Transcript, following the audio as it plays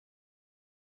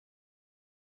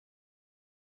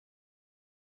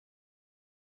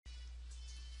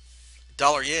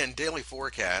Dollar yen daily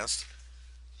forecast,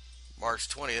 March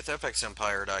 20th,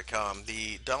 FXEmpire.com.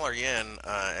 The dollar yen,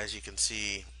 as you can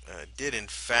see, did in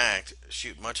fact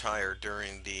shoot much higher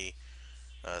during the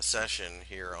session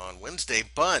here on Wednesday,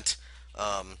 but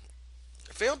um,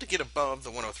 failed to get above the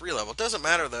 103 level. It doesn't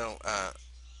matter though.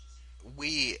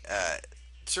 We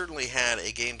certainly had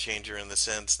a game changer in the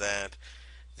sense that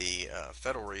the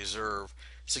Federal Reserve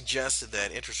suggested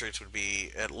that interest rates would be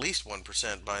at least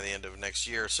 1% by the end of next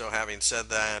year. So, having said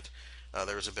that,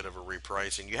 there was a bit of a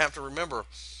repricing. You have to remember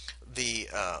the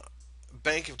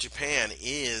Bank of Japan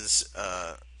is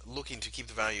looking to keep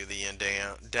the value of the yen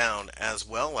down as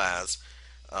well as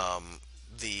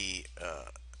the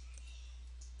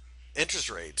interest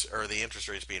rates, or the interest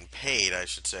rates being paid, I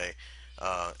should say,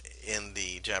 in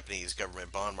the Japanese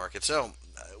government bond market. So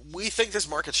we think this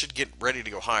market should get ready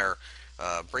to go higher,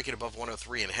 breaking above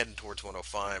 103 and heading towards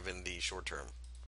 105 in the short term.